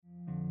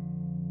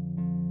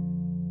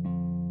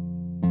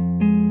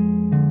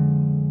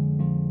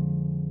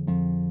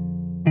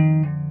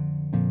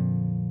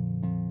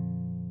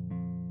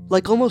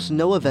Like almost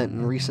no event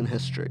in recent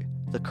history,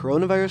 the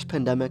coronavirus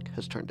pandemic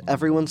has turned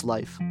everyone's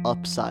life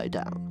upside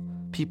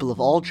down. People of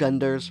all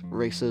genders,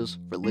 races,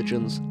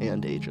 religions,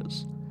 and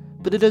ages.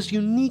 But it has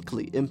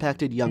uniquely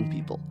impacted young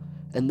people,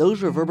 and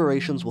those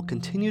reverberations will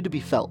continue to be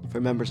felt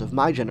for members of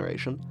my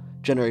generation,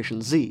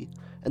 Generation Z,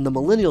 and the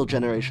millennial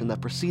generation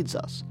that precedes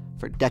us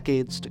for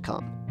decades to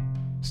come.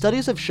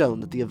 Studies have shown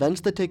that the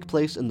events that take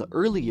place in the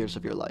early years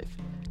of your life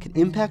can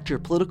impact your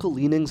political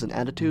leanings and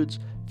attitudes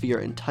for your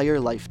entire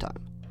lifetime.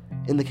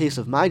 In the case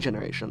of my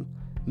generation,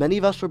 many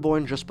of us were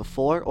born just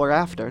before or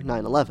after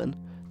 9/11,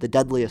 the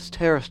deadliest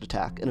terrorist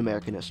attack in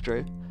American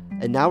history,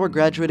 and now we're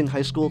graduating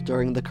high school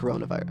during the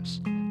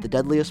coronavirus, the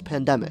deadliest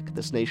pandemic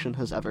this nation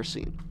has ever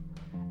seen.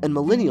 And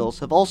millennials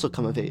have also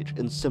come of age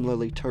in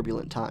similarly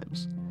turbulent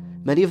times.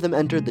 Many of them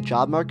entered the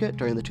job market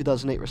during the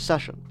 2008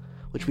 recession,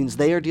 which means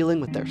they are dealing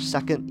with their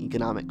second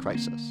economic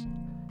crisis.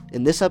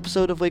 In this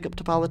episode of Wake Up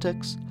to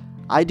Politics,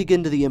 I dig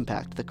into the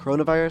impact the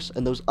coronavirus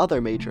and those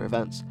other major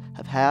events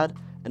have had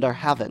and are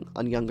having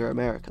on younger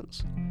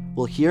Americans.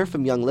 We'll hear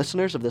from young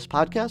listeners of this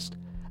podcast,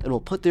 and we'll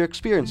put their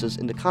experiences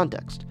into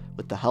context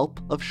with the help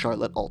of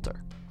Charlotte Alter,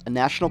 a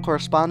national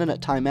correspondent at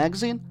Time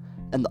Magazine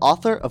and the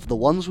author of The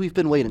Ones We've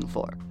Been Waiting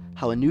For: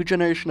 How a New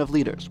Generation of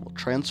Leaders Will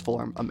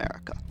Transform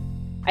America.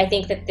 I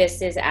think that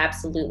this is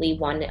absolutely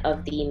one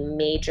of the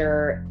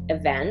major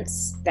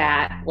events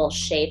that will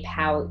shape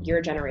how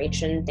your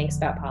generation thinks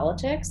about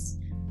politics.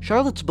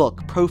 Charlotte's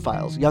book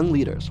profiles young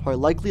leaders who are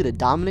likely to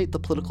dominate the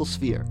political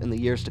sphere in the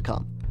years to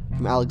come,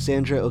 from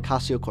Alexandria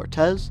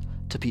Ocasio-Cortez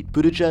to Pete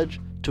Buttigieg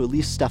to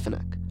Elise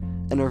Stefanik,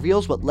 and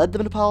reveals what led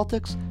them into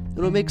politics and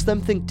what makes them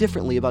think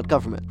differently about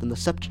government than the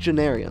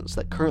septuagenarians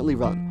that currently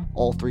run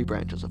all three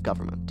branches of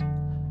government.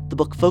 The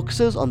book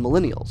focuses on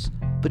millennials,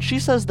 but she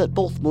says that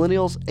both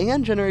millennials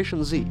and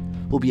Generation Z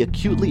will be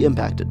acutely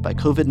impacted by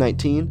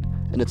COVID-19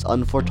 and its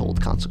unforetold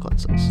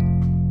consequences.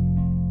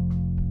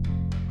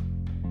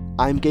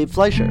 I'm Gabe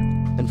Fleischer,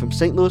 and from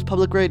St. Louis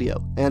Public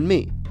Radio and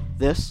me,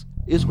 this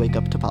is Wake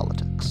Up to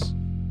Politics.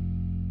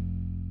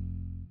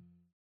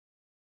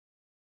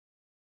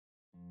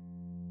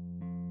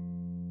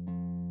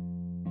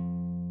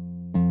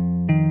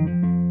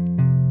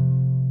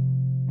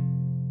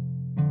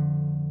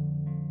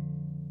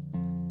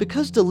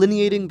 Because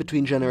delineating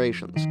between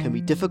generations can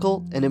be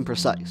difficult and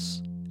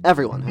imprecise,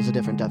 everyone has a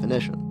different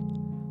definition.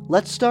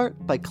 Let's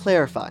start by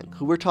clarifying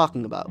who we're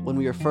talking about when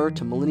we refer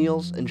to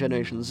millennials and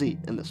Generation Z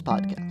in this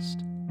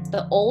podcast.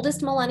 The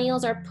oldest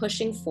millennials are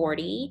pushing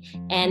 40,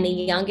 and the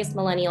youngest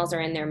millennials are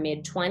in their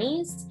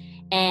mid-20s,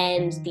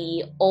 and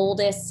the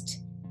oldest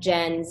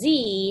Gen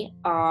Z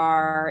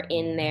are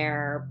in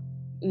their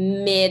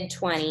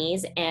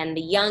mid-20s, and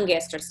the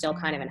youngest are still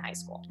kind of in high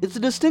school. It's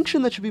a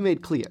distinction that should be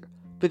made clear,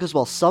 because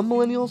while some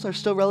millennials are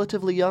still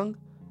relatively young,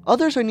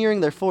 others are nearing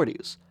their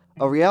 40s,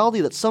 a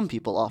reality that some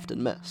people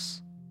often miss.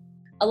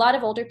 A lot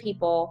of older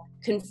people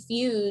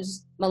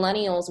confuse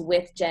millennials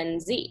with Gen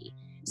Z.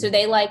 So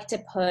they like to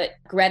put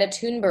Greta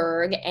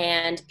Thunberg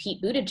and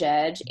Pete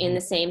Buttigieg in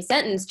the same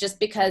sentence just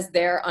because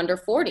they're under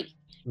 40.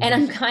 And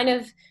I'm kind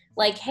of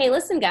like, hey,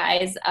 listen,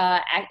 guys,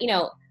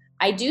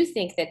 I do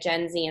think that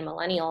Gen Z and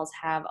millennials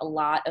have a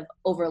lot of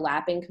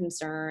overlapping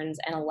concerns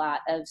and a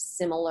lot of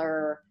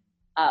similar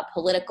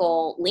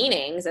political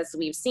leanings, as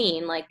we've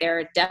seen. Like,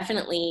 they're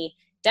definitely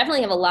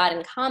have a lot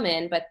in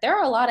common, but there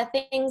are a lot of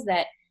things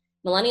that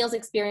millennials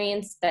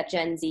experienced that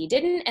Gen Z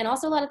didn't, and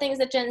also a lot of things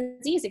that Gen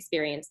Z's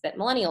experienced that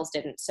millennials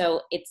didn't.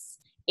 So it's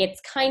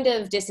kind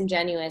of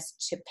disingenuous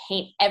to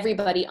paint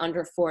everybody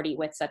under 40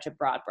 with such a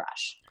broad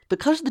brush.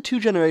 Because the two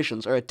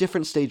generations are at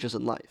different stages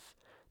in life,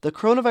 the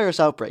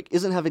coronavirus outbreak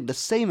isn't having the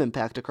same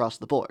impact across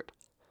the board.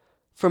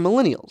 For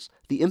millennials,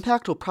 the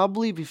impact will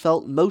probably be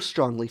felt most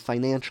strongly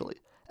financially,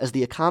 as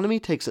the economy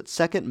takes its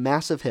second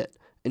massive hit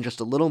in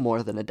just a little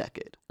more than a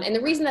decade. And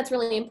the reason that's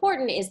really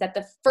important is that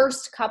the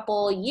first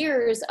couple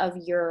years of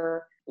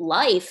your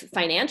life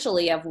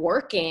financially, of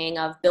working,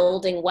 of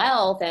building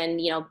wealth and,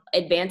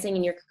 advancing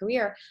in your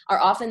career, are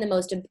often the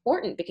most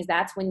important, because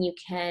that's when you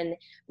can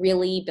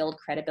really build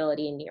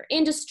credibility in your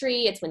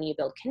industry. It's when you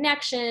build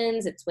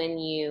connections. It's when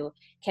you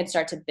can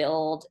start to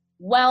build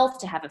wealth,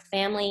 to have a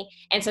family.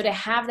 And so to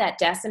have that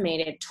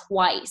decimated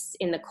twice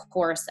in the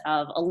course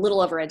of a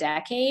little over a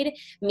decade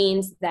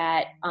means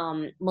that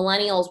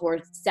millennials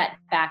were set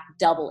back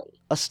doubly.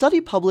 A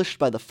study published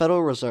by the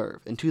Federal Reserve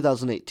in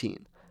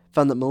 2018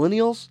 found that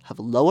millennials have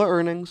lower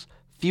earnings,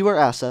 fewer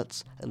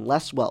assets, and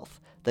less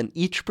wealth than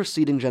each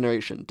preceding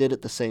generation did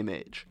at the same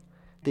age.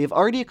 They have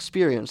already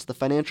experienced the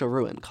financial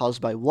ruin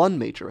caused by one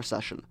major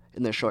recession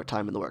in their short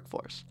time in the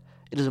workforce.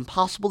 It is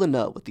impossible to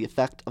know what the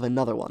effect of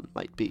another one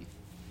might be.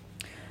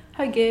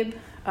 Hi, Gabe.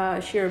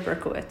 Shira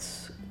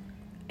Berkowitz,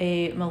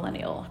 a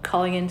millennial,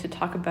 calling in to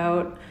talk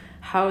about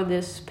how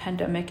this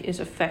pandemic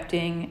is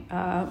affecting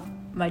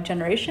my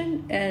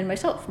generation and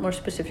myself more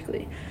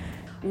specifically.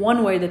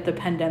 One way that the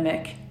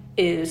pandemic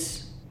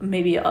is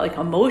maybe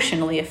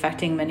emotionally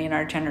affecting many in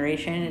our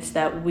generation is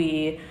that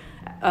we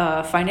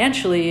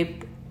financially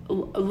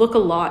look a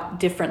lot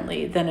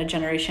differently than a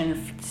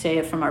generation,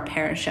 say, from our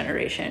parents'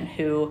 generation,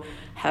 who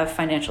have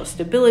financial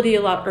stability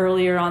a lot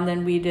earlier on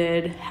than we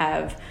did,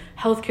 have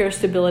healthcare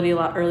stability a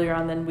lot earlier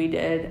on than we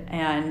did,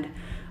 and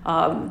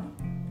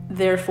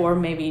therefore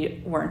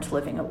maybe weren't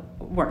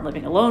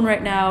living alone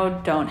right now,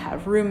 don't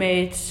have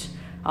roommates,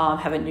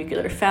 have a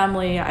nuclear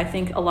family. I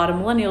think a lot of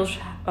millennials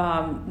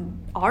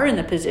are in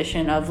the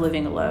position of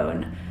living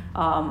alone,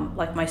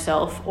 like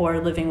myself,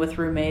 or living with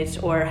roommates,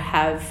 or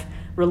have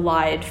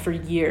relied for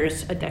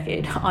years, a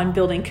decade, on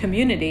building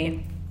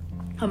community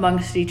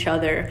amongst each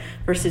other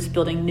versus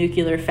building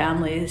nuclear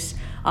families,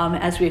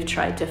 as we've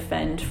tried to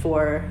fend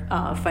for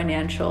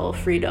financial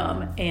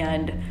freedom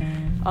and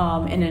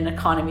in an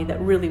economy that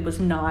really was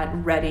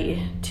not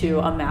ready to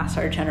amass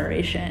our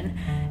generation.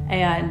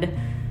 And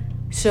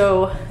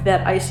so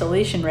that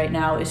isolation right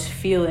now is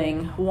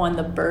feeling, one,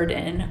 the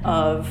burden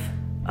of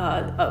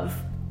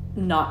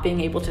not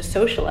being able to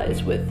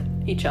socialize with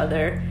each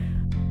other.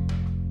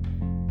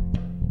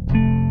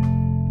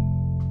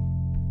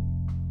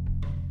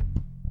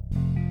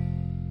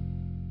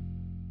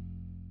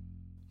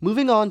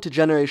 Moving on to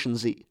Generation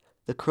Z,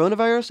 the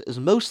coronavirus is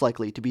most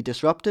likely to be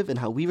disruptive in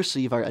how we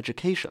receive our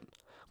education,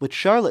 which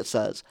Charlotte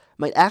says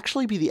might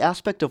actually be the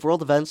aspect of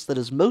world events that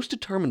is most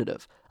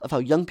determinative of how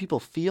young people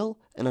feel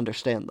and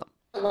understand them.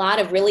 A lot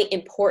of really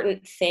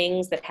important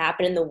things that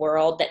happen in the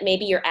world that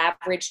maybe your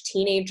average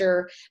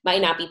teenager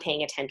might not be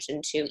paying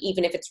attention to,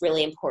 even if it's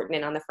really important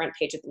and on the front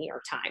page of the New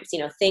York Times.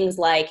 You know, things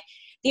like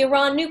the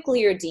Iran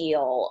nuclear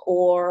deal,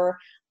 or,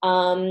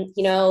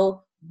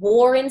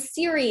 war in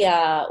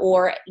Syria,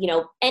 or,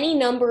 any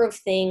number of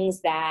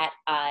things that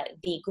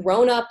the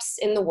grown-ups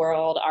in the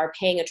world are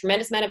paying a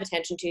tremendous amount of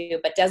attention to,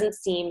 but doesn't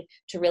seem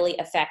to really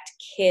affect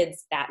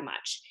kids that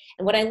much.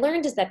 And what I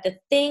learned is that the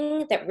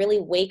thing that really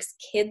wakes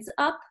kids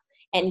up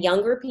and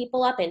younger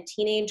people up and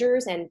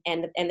teenagers and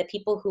the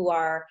people who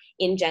are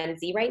in Gen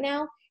Z right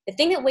now, the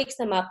thing that wakes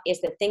them up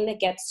is the thing that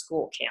gets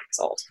school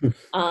canceled.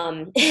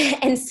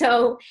 And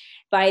so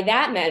by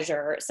that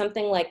measure,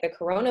 something like the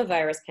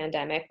coronavirus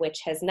pandemic,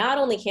 which has not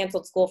only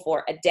canceled school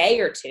for a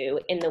day or two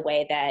in the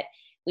way that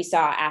we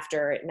saw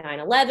after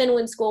 9/11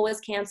 when school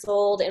was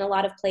canceled in a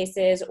lot of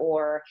places,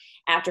 or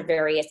after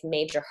various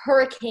major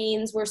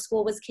hurricanes where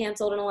school was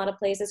canceled in a lot of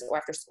places, or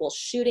after school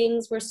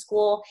shootings where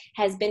school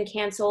has been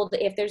canceled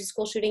if there's a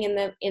school shooting in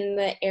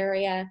the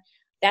area,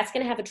 that's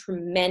going to have a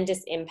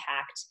tremendous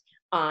impact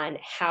on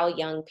how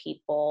young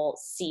people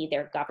see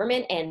their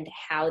government and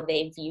how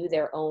they view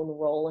their own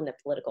role in the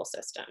political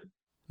system.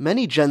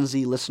 Many Gen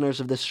Z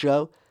listeners of this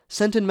show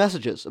sent in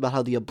messages about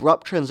how the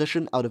abrupt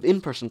transition out of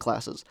in-person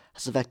classes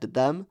has affected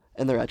them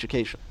and their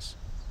educations.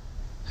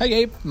 Hi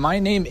Gabe, my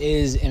name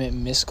is Emmett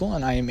Miskell,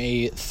 and I am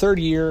a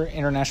third-year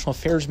international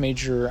affairs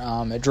major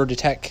at Georgia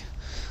Tech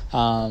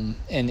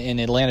in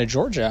Atlanta,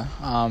 Georgia.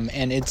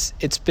 And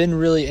it's been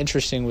really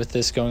interesting with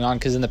this going on,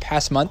 because in the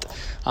past month,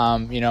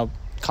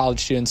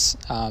 college students,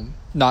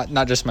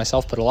 not just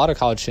myself, but a lot of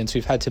college students,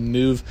 we've had to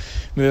move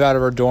out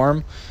of our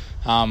dorm.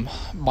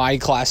 My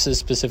classes,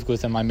 specifically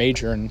within my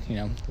major, and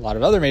a lot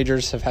of other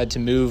majors, have had to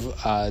move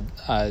a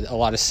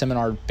lot of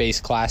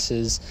seminar-based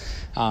classes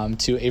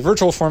to a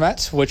virtual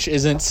format, which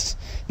isn't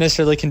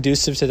necessarily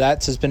conducive to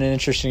that. So it's been an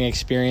interesting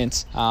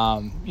experience.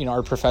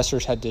 Our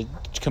professors had to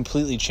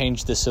completely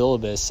change the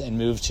syllabus and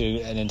move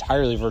to an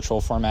entirely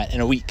virtual format in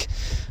a week.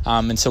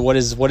 And so what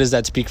does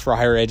that speak for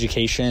higher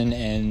education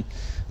and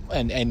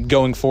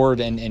going forward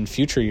in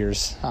future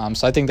years?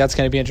 So I think that's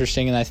going to be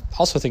interesting. And I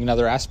also think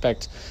another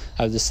aspect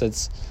of this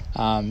that's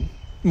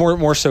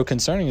more so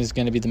concerning is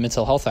going to be the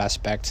mental health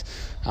aspect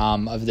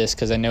of this,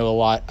 because I know a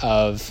lot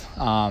of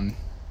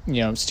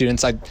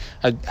students. I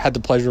had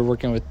the pleasure of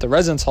working with the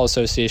Residence Hall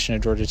Association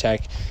at Georgia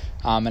Tech,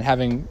 and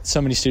having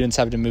so many students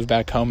have to move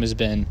back home has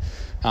been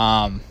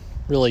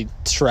really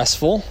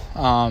stressful.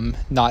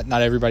 Not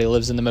everybody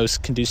lives in the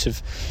most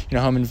conducive,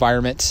 home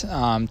environment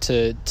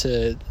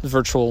to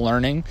virtual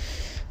learning,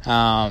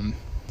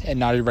 and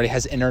not everybody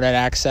has internet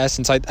access.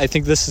 And so I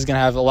think this is going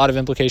to have a lot of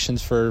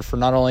implications for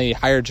not only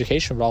higher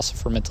education but also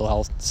for mental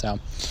health. So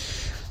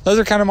those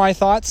are kind of my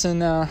thoughts and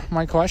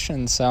my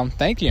questions. So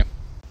thank you.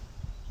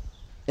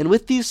 And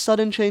with these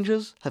sudden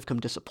changes have come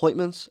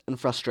disappointments and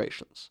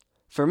frustrations.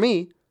 For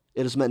me,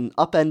 it has meant an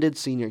upended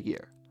senior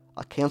year,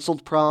 a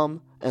canceled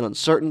prom, an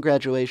uncertain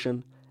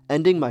graduation,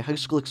 ending my high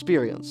school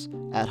experience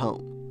at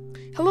home.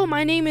 Hello,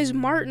 my name is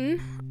Martin.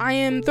 I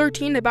am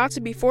 13, about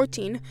to be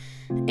 14,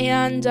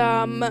 and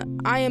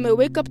I am a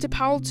Wake Up to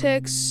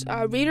Politics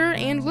reader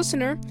and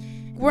listener.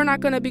 We're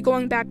not going to be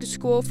going back to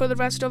school for the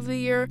rest of the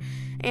year,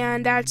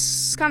 and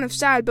that's kind of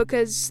sad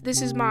because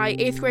this is my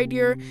 8th grade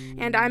year,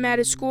 and I'm at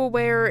a school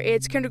where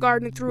it's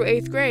kindergarten through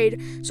 8th grade,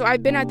 so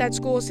I've been at that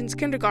school since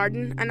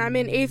kindergarten, and I'm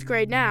in 8th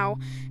grade now,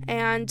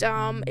 and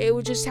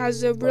it just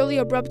has a really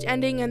abrupt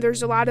ending, and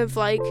there's a lot of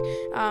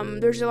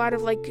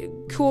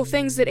cool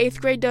things that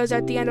 8th grade does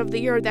at the end of the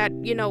year that,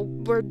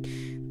 we're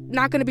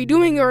not going to be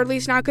doing, or at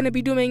least not going to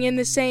be doing in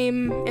the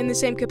same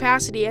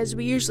capacity as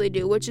we usually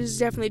do, which is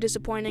definitely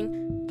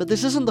disappointing. But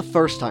this isn't the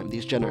first time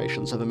these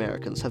generations of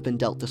Americans have been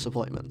dealt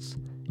disappointments.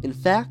 In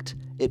fact,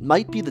 it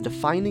might be the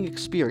defining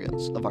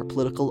experience of our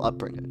political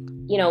upbringing.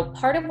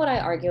 Part of what I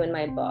argue in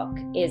my book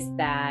is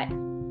that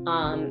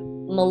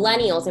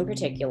millennials in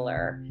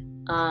particular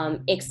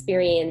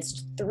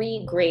experienced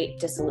three great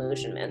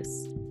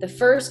disillusionments. The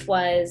first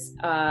was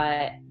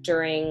the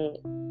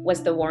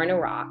war in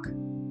Iraq,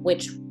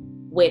 which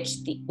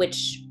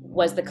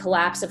was the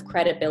collapse of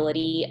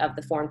credibility of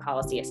the foreign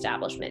policy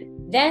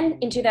establishment. Then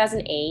in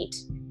 2008,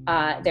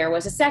 there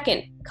was a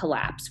second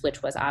collapse,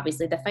 which was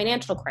obviously the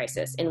financial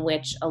crisis, in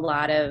which a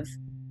lot of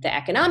the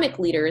economic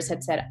leaders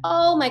had said,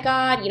 oh my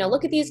God,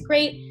 look at these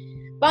great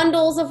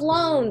bundles of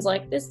loans.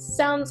 Like, this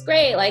sounds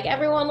great. Like,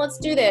 everyone, let's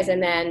do this.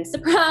 And then,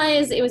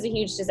 surprise, it was a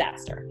huge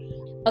disaster.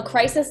 A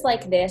crisis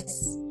like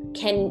this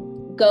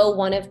can go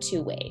one of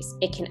two ways.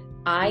 It can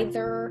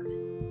either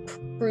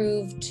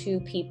prove to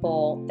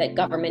people that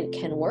government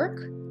can work,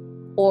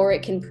 or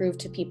it can prove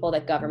to people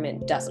that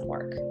government doesn't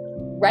work.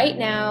 Right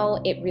now,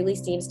 it really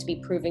seems to be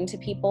proving to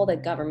people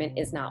that government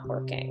is not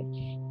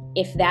working.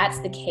 If that's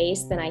the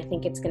case, then I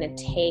think it's going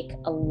to take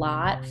a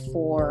lot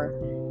for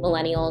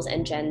millennials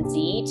and Gen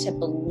Z to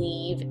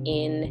believe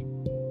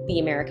in the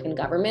American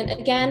government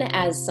again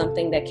as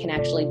something that can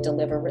actually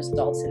deliver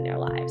results in their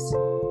lives.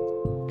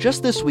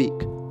 Just this week,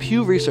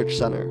 Pew Research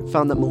Center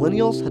found that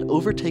millennials had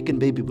overtaken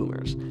baby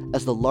boomers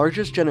as the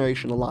largest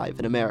generation alive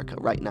in America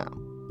right now.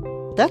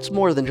 That's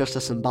more than just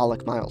a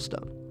symbolic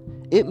milestone.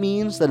 It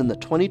means that in the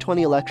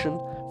 2020 election,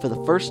 for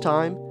the first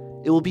time,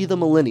 it will be the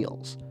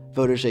millennials,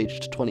 voters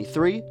aged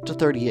 23 to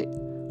 38,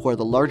 who are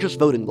the largest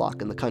voting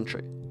bloc in the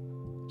country.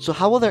 So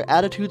how will their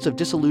attitudes of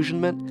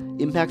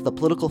disillusionment impact the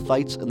political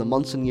fights in the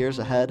months and years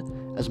ahead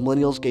as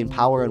millennials gain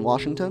power in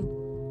Washington?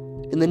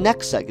 In the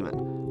next segment,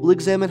 we'll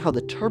examine how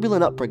the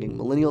turbulent upbringing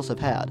millennials have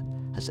had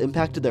has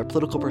impacted their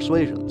political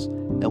persuasions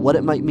and what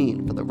it might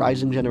mean for the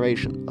rising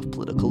generation of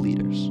political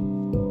leaders.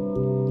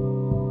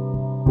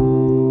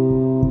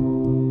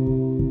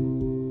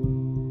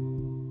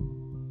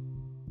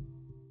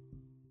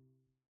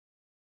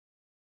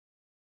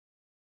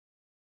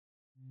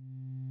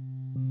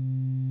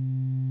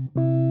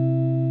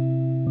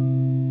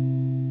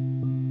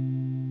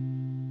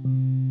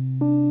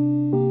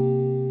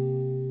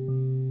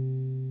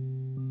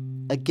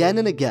 Again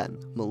and again,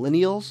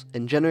 millennials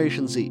and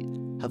Generation Z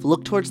have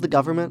looked towards the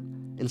government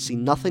and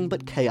seen nothing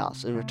but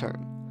chaos in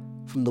return.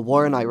 From the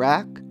war in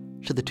Iraq,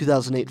 to the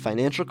 2008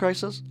 financial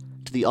crisis,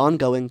 to the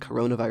ongoing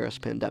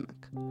coronavirus pandemic.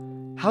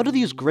 How do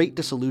these great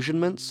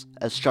disillusionments,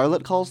 as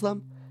Charlotte calls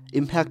them,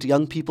 impact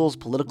young people's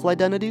political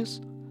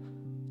identities?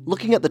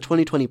 Looking at the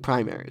 2020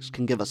 primaries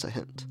can give us a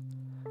hint.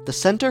 The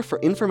Center for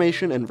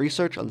Information and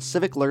Research on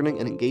Civic Learning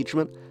and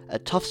Engagement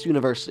at Tufts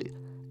University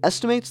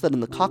estimates that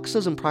in the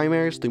caucuses and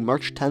primaries through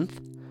March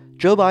 10th,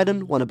 Joe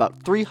Biden won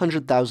about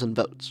 300,000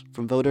 votes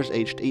from voters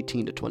aged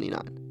 18 to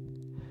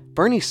 29.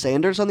 Bernie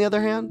Sanders, on the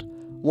other hand,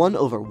 won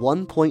over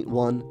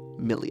 1.1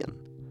 million.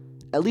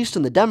 At least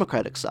in the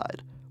Democratic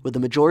side, where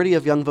the majority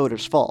of young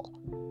voters fall,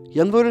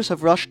 young voters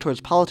have rushed towards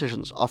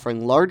politicians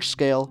offering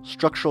large-scale,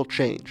 structural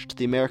change to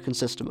the American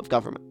system of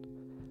government.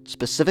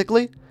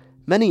 Specifically,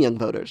 many young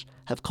voters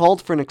have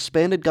called for an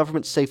expanded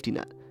government safety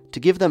net to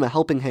give them a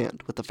helping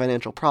hand with the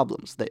financial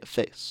problems they have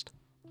faced.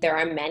 There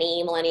are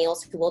many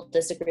millennials who will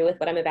disagree with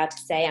what I'm about to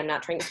say. I'm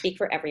not trying to speak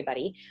for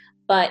everybody.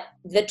 But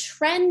the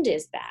trend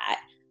is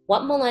that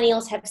what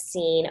millennials have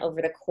seen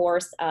over the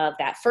course of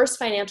that first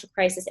financial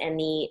crisis and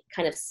the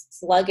kind of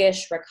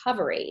sluggish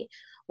recovery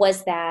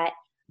was that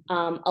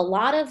a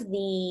lot of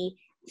the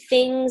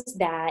things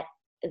that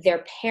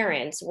their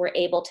parents were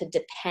able to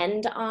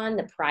depend on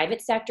the private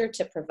sector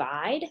to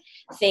provide,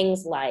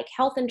 things like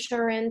health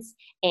insurance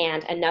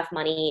and enough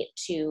money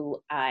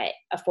to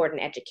afford an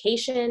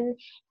education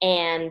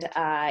and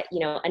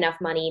enough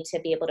money to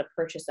be able to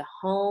purchase a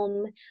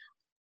home.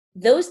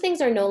 Those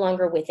things are no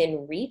longer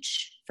within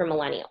reach for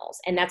millennials.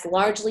 And that's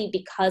largely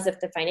because of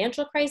the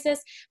financial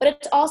crisis, but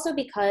it's also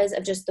because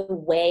of just the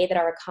way that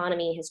our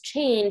economy has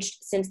changed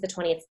since the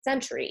 20th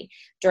century.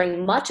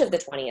 During much of the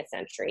 20th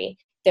century,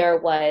 there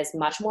was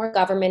much more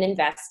government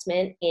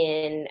investment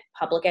in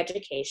public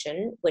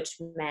education, which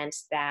meant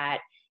that,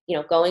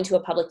 going to a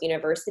public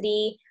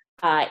university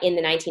in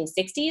the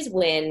 1960s,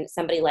 when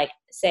somebody like,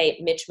 say,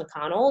 Mitch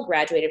McConnell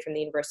graduated from the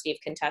University of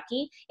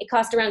Kentucky, it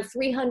cost around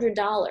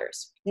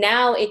 $300.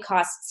 Now it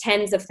costs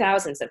tens of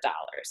thousands of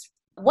dollars.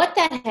 What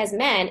that has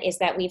meant is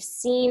that we've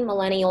seen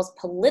millennials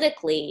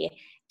politically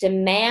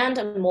demand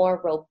a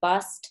more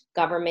robust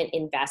government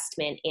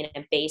investment in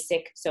a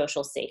basic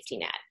social safety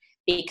net,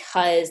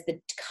 because the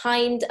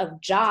kind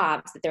of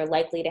jobs that they're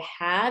likely to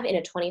have in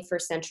a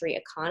 21st century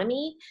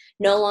economy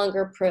no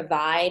longer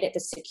provide the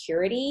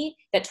security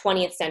that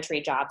 20th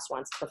century jobs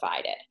once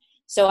provided.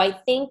 So I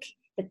think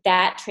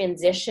that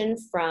transition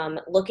from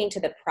looking to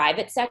the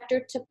private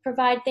sector to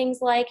provide things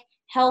like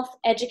health,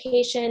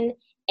 education,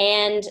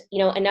 and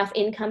enough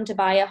income to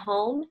buy a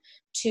home,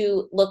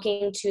 to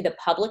looking to the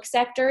public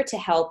sector to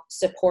help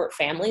support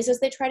families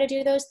as they try to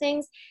do those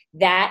things,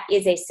 that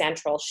is a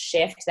central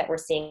shift that we're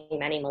seeing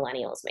many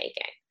millennials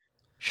making.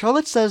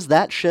 Charlotte says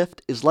that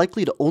shift is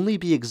likely to only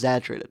be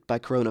exaggerated by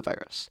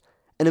coronavirus,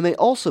 And it may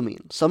also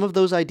mean some of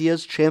those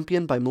ideas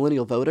championed by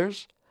millennial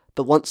voters,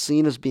 but once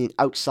seen as being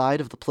outside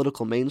of the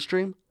political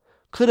mainstream,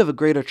 could have a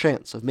greater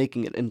chance of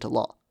making it into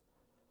law.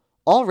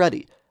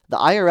 Already, the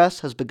IRS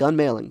has begun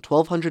mailing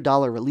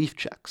 $1,200 relief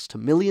checks to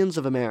millions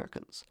of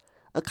Americans,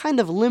 a kind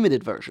of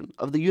limited version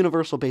of the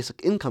Universal Basic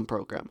Income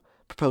program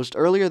proposed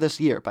earlier this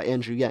year by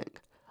Andrew Yang,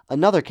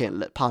 another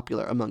candidate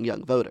popular among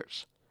young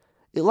voters.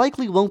 It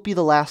likely won't be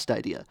the last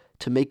idea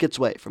to make its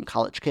way from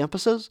college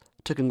campuses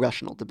to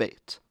congressional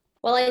debate.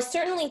 Well, I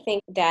certainly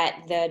think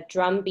that the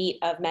drumbeat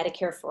of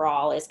Medicare for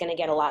All is going to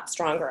get a lot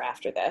stronger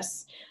after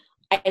this.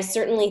 I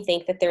certainly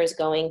think that there's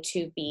going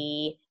to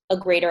be a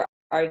greater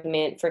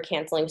argument for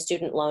canceling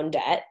student loan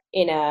debt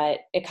in an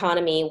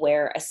economy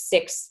where a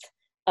sixth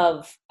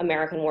of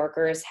American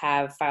workers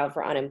have filed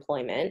for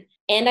unemployment.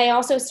 And I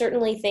also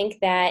certainly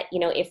think that,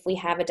 if we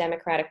have a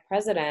Democratic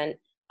president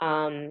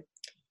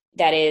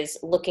that is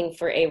looking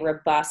for a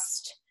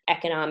robust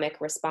economic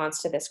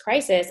response to this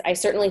crisis, I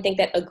certainly think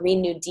that a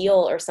Green New Deal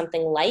or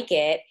something like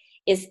it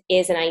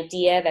is an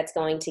idea that's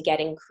going to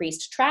get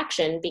increased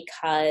traction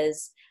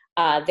because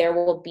there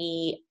will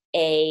be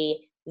a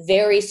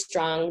very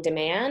strong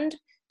demand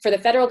for the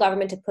federal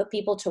government to put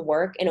people to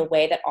work in a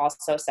way that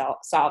also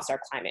solves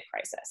our climate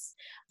crisis.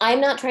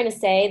 I'm not trying to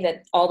say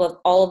that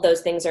all of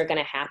those things are going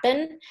to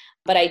happen,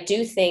 but I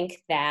do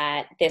think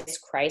that this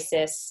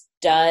crisis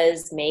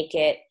does make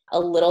it a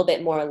little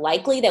bit more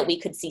likely that we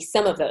could see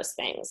some of those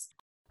things.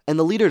 And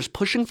the leaders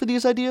pushing for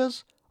these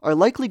ideas are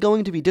likely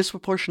going to be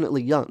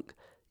disproportionately young,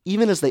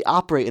 even as they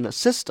operate in a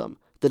system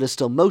that is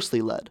still mostly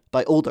led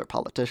by older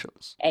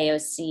politicians.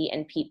 AOC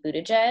and Pete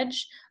Buttigieg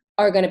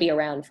are going to be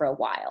around for a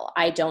while.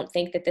 I don't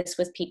think that this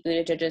was Pete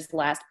Buttigieg's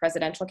last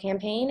presidential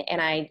campaign,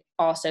 and I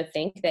also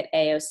think that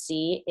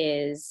AOC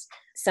is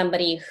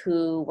somebody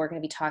who we're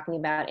going to be talking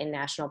about in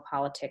national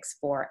politics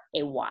for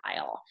a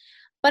while.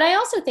 But I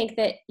also think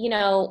that,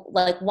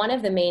 one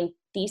of the main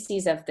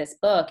theses of this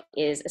book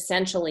is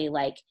essentially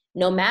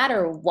no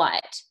matter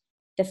what,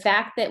 the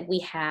fact that we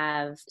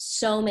have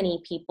so many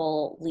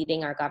people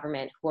leading our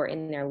government who are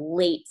in their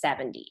late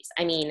 70s.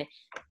 I mean,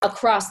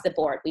 across the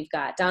board, we've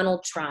got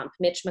Donald Trump,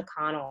 Mitch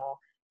McConnell,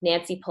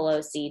 Nancy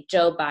Pelosi,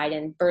 Joe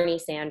Biden, Bernie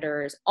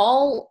Sanders,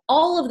 all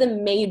of the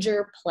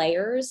major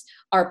players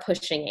are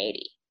pushing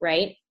 80,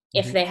 right? Mm-hmm.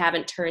 If they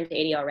haven't turned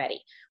 80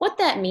 already. What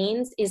that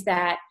means is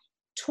that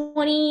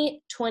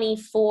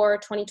 2024,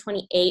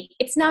 2028,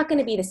 it's not going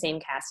to be the same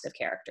cast of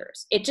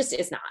characters. It just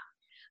is not.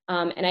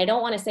 And I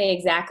don't want to say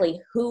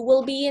exactly who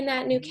will be in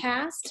that new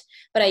cast,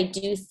 but I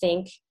do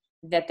think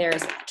that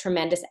there's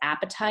tremendous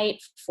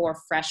appetite for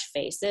fresh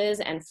faces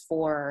and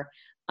for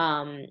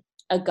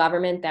a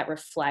government that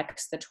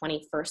reflects the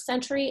 21st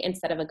century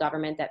instead of a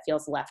government that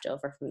feels left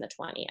over from the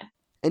 20th.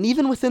 And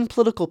even within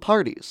political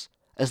parties,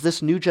 as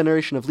this new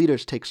generation of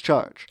leaders takes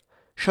charge,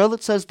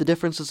 Charlotte says the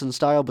differences in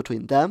style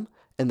between them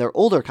and their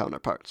older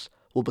counterparts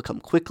will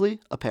become quickly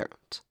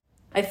apparent.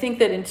 I think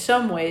that in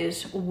some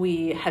ways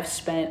we have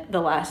spent the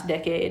last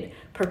decade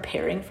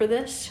preparing for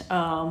this.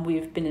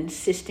 We've been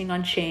insisting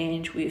on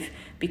change. We've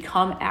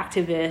become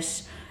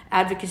activists,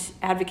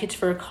 advocates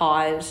for a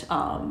cause,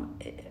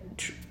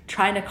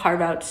 trying to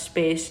carve out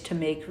space to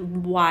make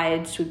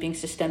wide, sweeping,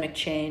 systemic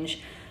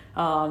change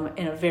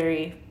in a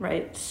very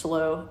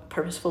slow,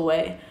 purposeful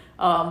way.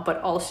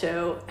 But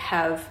also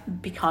have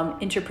become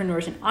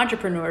entrepreneurs and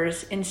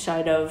entrepreneurs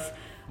inside of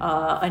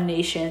a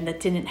nation that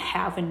didn't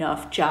have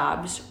enough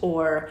jobs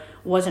or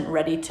wasn't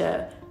ready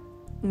to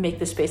make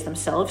the space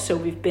themselves. So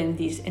we've been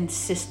these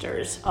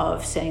insisters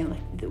of saying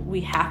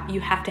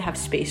you have to have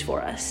space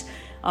for us.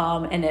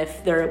 And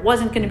if there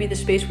wasn't going to be the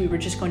space, we were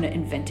just going to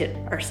invent it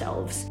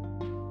ourselves.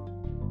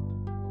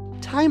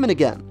 Time and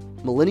again,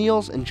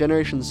 millennials and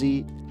Generation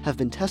Z have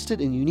been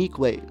tested in unique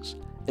ways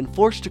and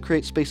forced to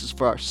create spaces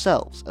for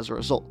ourselves as a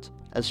result,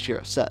 as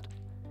Shira said.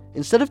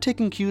 Instead of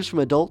taking cues from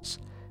adults,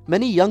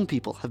 many young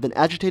people have been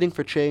agitating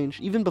for change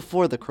even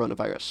before the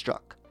coronavirus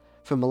struck.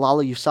 From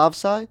Malala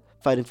Yousafzai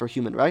fighting for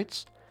human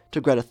rights, to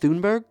Greta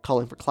Thunberg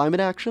calling for climate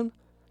action,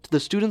 to the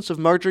students of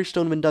Marjory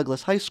Stoneman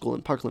Douglas High School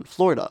in Parkland,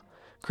 Florida,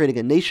 creating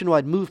a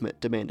nationwide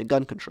movement demanding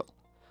gun control.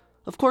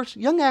 Of course,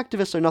 young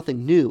activists are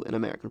nothing new in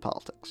American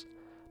politics,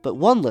 but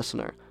one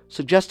listener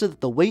suggested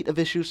that the weight of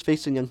issues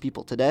facing young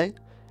people today,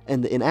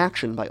 and the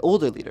inaction by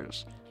older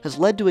leaders, has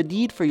led to a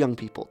need for young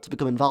people to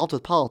become involved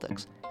with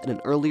politics at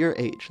an earlier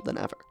age than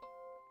ever.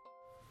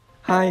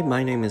 Hi,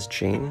 my name is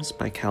James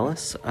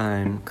Bikalis.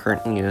 I'm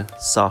currently a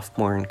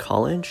sophomore in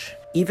college.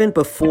 Even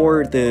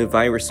before the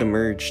virus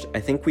emerged, I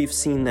think we've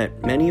seen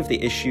that many of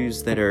the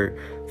issues that are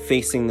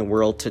facing the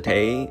world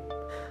today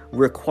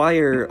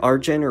require our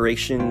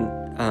generation's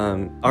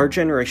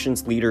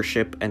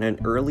leadership at an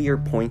earlier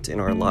point in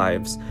our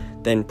lives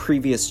than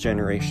previous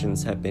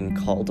generations have been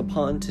called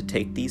upon to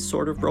take these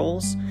sort of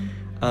roles.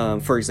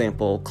 For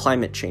example,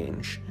 climate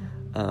change.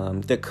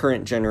 The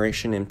current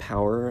generation in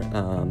power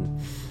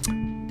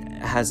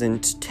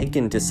hasn't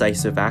taken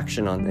decisive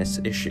action on this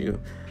issue.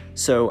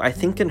 So I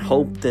think and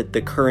hope that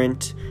the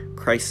current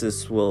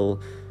crisis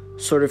will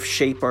sort of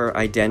shape our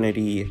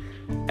identity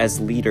as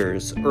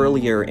leaders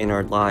earlier in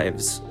our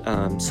lives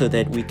so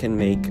that we can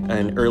make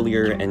an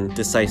earlier and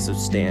decisive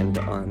stand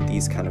on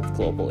these kind of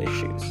global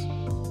issues.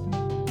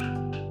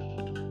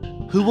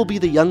 Who will be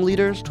the young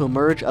leaders to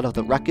emerge out of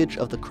the wreckage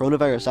of the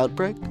coronavirus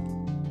outbreak?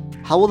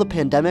 How will the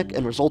pandemic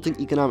and resulting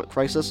economic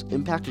crisis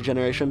impact a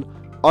generation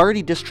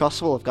already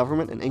distrustful of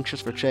government and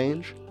anxious for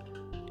change?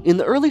 In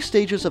the early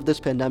stages of this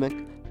pandemic,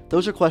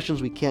 those are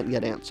questions we can't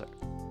yet answer.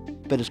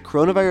 But as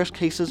coronavirus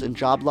cases and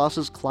job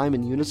losses climb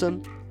in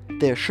unison,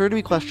 they are sure to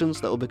be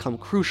questions that will become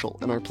crucial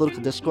in our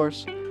political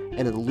discourse and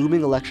in the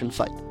looming election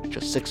fight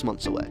just 6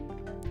 months away.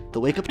 The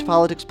Wake Up to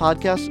Politics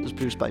podcast is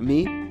produced by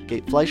me,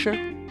 Gabe Fleischer,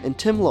 and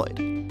Tim Lloyd,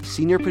 the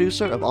senior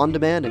producer of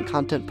on-demand and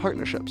content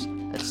partnerships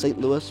at St.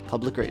 Louis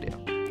Public Radio.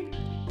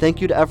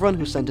 Thank you to everyone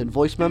who sent in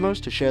voice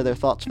memos to share their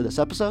thoughts for this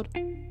episode.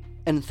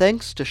 And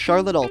thanks to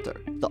Charlotte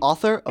Alter, the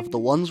author of The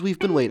Ones We've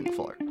Been Waiting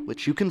For,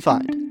 which you can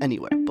find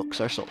anywhere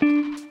books are sold.